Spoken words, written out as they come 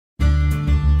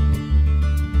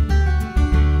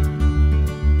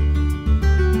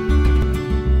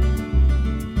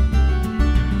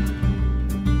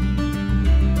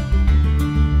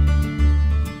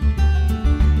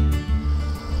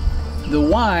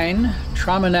wine,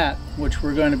 Traminette, which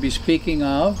we're going to be speaking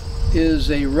of,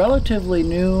 is a relatively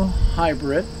new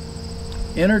hybrid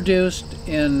introduced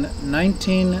in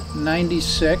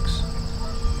 1996,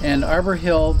 and Arbor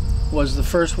Hill was the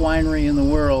first winery in the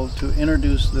world to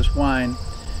introduce this wine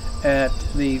at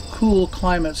the Cool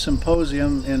Climate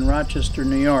Symposium in Rochester,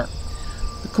 New York.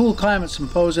 The Cool Climate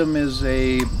Symposium is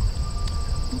a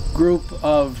group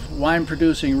of wine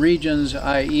producing regions,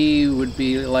 i.e. would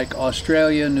be like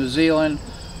Australia, New Zealand,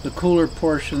 the cooler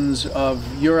portions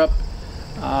of Europe,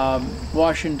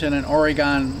 Washington and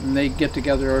Oregon, and they get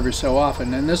together every so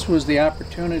often. And this was the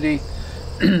opportunity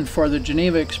for the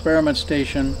Geneva Experiment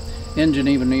Station in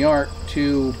Geneva, New York,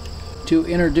 to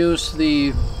introduce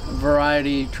the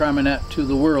variety Traminette to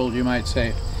the world, you might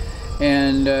say.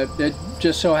 And it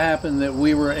just so happened that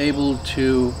we were able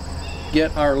to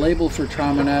get our label for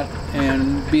Traminette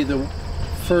and be the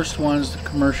first ones to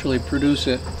commercially produce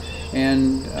it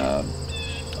and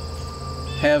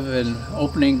have an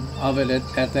opening of it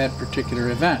at that particular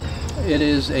event. It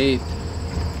is a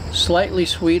slightly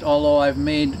sweet, although I've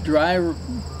made dry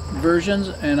versions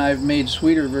and I've made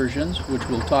sweeter versions, which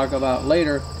we'll talk about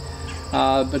later.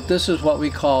 But this is what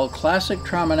we call Classic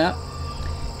Traminette.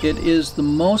 It is the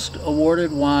most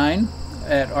awarded wine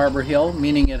at Arbor Hill,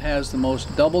 meaning it has the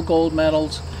most double gold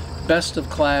medals, best of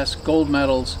class gold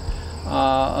medals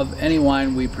of any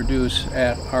wine we produce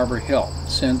at Arbor Hill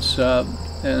since,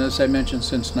 and as I mentioned,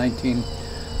 since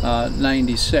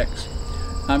 1996.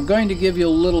 I'm going to give you a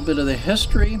little bit of the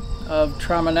history of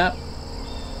Traminette.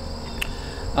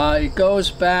 It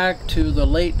goes back to the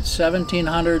late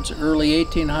 1700s, early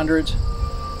 1800s,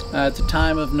 at the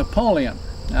time of Napoleon.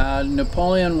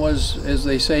 Napoleon was, as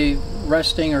they say,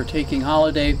 resting or taking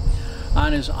holiday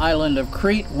on his island of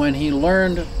Crete when he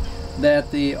learned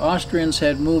that the Austrians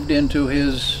had moved into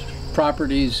his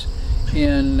properties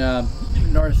in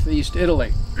northeast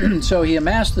Italy. So he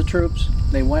amassed the troops,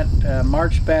 they went,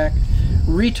 marched back,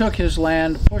 retook his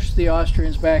land, pushed the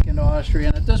Austrians back into Austria,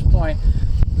 and at this point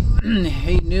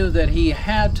he knew that he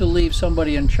had to leave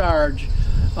somebody in charge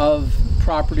of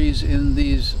properties in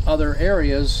these other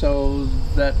areas so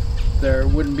that there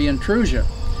wouldn't be intrusion.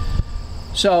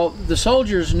 So the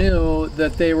soldiers knew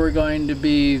that they were going to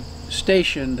be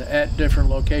stationed at different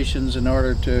locations in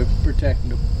order to protect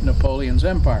Napoleon's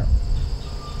empire.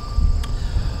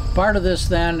 Part of this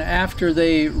then, after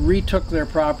they retook their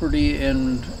property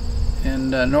in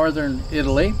northern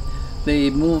Italy, they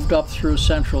moved up through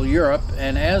Central Europe,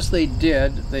 and as they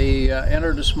did, they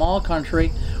entered a small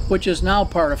country which is now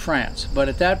part of France, but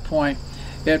at that point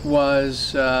it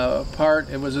was an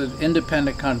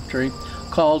independent country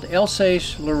called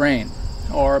Alsace-Lorraine,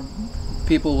 or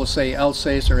people will say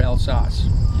Alsace or Alsace.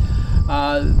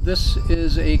 This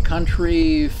is a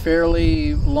country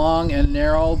fairly long and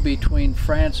narrow between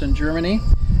France and Germany,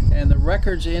 and the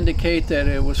records indicate that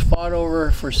it was fought over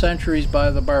for centuries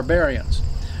by the barbarians.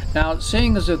 Now,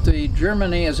 seeing as that the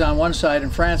Germany is on one side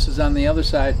and France is on the other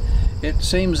side, it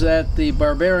seems that the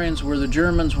barbarians were the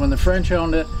Germans when the French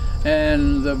owned it,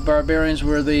 and the barbarians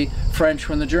were the French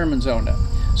when the Germans owned it.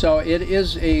 So it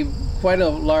is quite a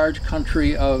large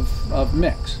country of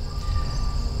mix.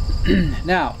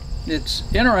 Now, it's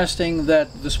interesting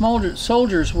that the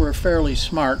soldiers were fairly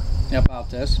smart about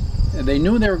this. They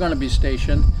knew they were going to be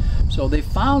stationed, so they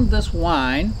found this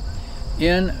wine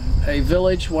in a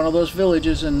village, one of those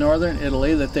villages in northern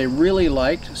Italy that they really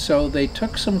liked, so they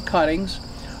took some cuttings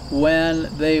when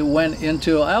they went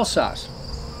into Alsace,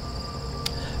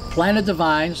 planted the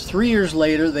vines. 3 years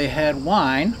later they had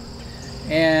wine,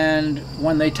 and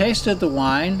when they tasted the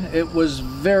wine, it was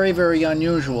very, very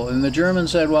unusual. And the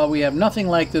Germans said, well, we have nothing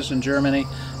like this in Germany.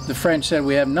 The French said,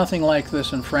 we have nothing like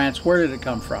this in France. Where did it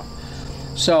come from?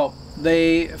 So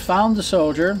they found the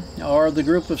soldier, or the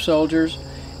group of soldiers,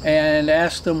 and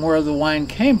asked them where the wine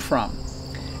came from.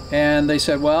 And they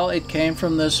said, well, it came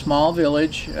from this small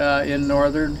village in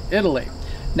northern Italy.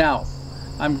 Now,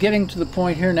 I'm getting to the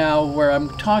point here now where I'm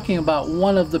talking about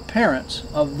one of the parents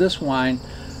of this wine,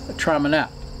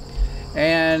 Traminette.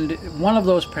 And one of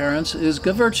those parents is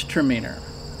Gewürztraminer.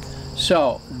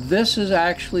 So this is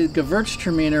actually,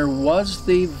 Gewürztraminer was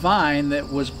the vine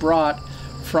that was brought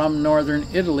from northern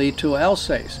Italy to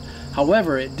Alsace.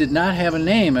 However, it did not have a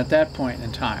name at that point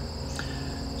in time.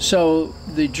 So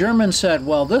the Germans said,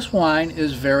 well, this wine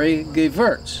is very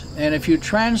Gewürz. And if you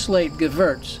translate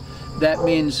Gewürz, that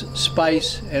means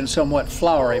spice and somewhat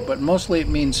flowery, but mostly it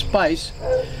means spice.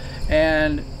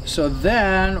 And so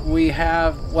then we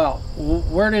have, well,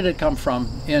 where did it come from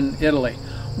in Italy?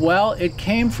 Well, it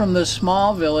came from this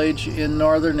small village in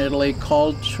northern Italy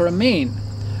called Tremine.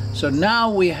 So now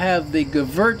we have the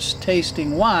Gewürz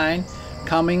tasting wine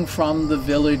coming from the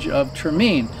village of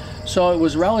Tramine. So it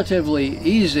was relatively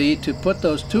easy to put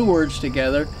those two words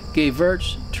together,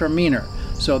 Gewürztraminer.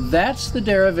 So that's the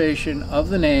derivation of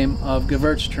the name of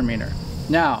Gewürztraminer.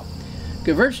 Now,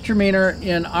 Gewürztraminer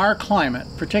in our climate,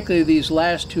 particularly these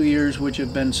last 2 years which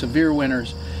have been severe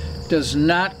winters, does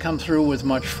not come through with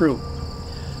much fruit.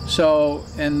 So,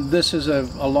 and this is a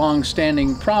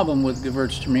long-standing problem with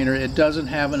Gewürztraminer, it doesn't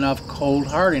have enough cold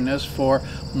hardiness for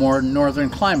more northern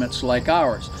climates like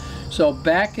ours. So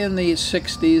back in the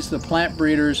 60s, the plant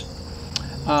breeders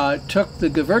took the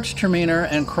Gewürztraminer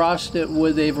and crossed it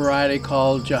with a variety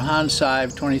called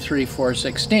Jahansive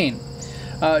 23416.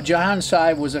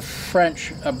 Jahansive was a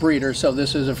French breeder, so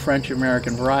this is a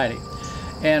French-American variety.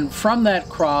 And from that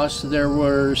cross, there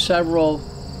were several,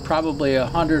 probably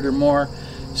 100 or more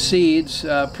seeds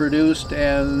produced,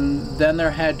 and then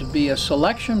there had to be a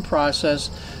selection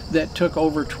process that took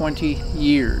over 20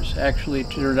 years. Actually, it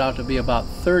turned out to be about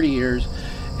 30 years.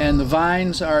 And the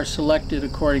vines are selected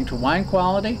according to wine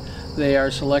quality. They are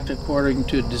selected according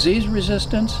to disease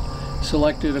resistance,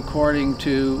 selected according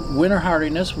to winter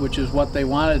hardiness, which is what they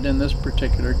wanted in this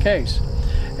particular case.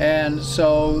 And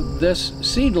so this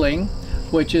seedling,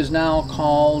 which is now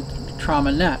called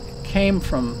Traminette, came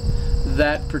from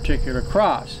that particular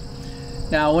cross.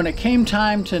 Now, when it came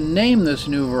time to name this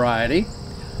new variety,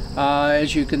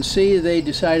 as you can see, they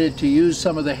decided to use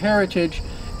some of the heritage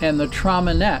and the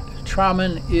Traminette.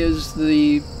 Tramin is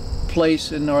the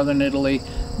place in northern Italy,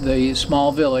 the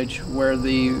small village where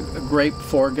the grape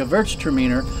for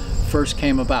Gewürztraminer first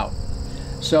came about.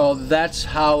 So that's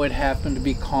how it happened to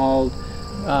be called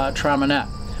Traminette.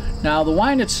 Now the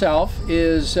wine itself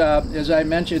is, as I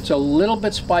mentioned, it's a little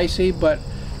bit spicy, but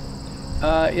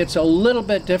it's a little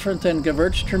bit different than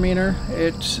Gewürztraminer.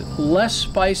 It's less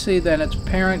spicy than its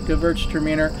parent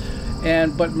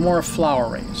Gewürztraminer, but more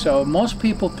flowery. So most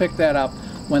people pick that up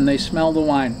when they smell the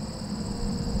wine.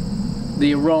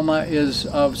 The aroma is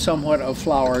of somewhat of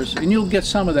flowers, and you'll get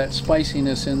some of that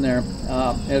spiciness in there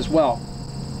as well.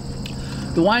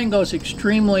 The wine goes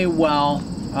extremely well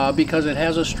because it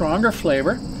has a stronger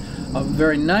flavor, a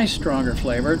very nice stronger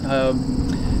flavor,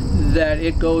 that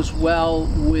it goes well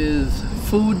with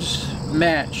foods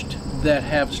matched that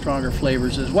have stronger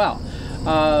flavors as well.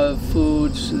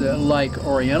 Foods like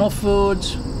Oriental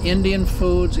foods, Indian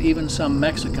foods, even some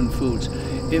Mexican foods.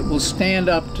 It will stand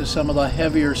up to some of the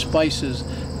heavier spices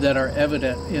that are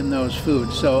evident in those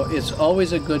foods. So it's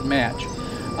always a good match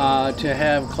to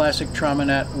have Classic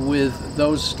Traminette with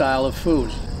those style of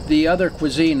foods. The other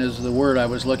cuisine is the word I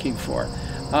was looking for.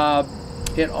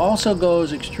 It also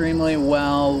goes extremely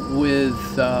well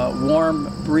with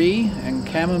warm brie and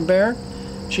camembert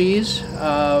cheese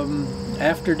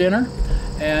after dinner,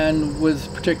 and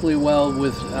with particularly well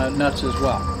with nuts as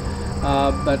well.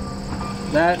 But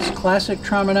that's Classic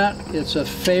Traminette. It's a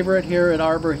favorite here at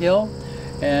Arbor Hill,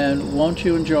 and won't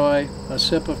you enjoy a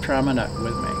sip of Traminette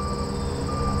with me?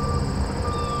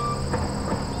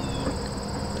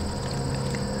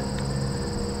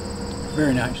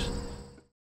 Very nice.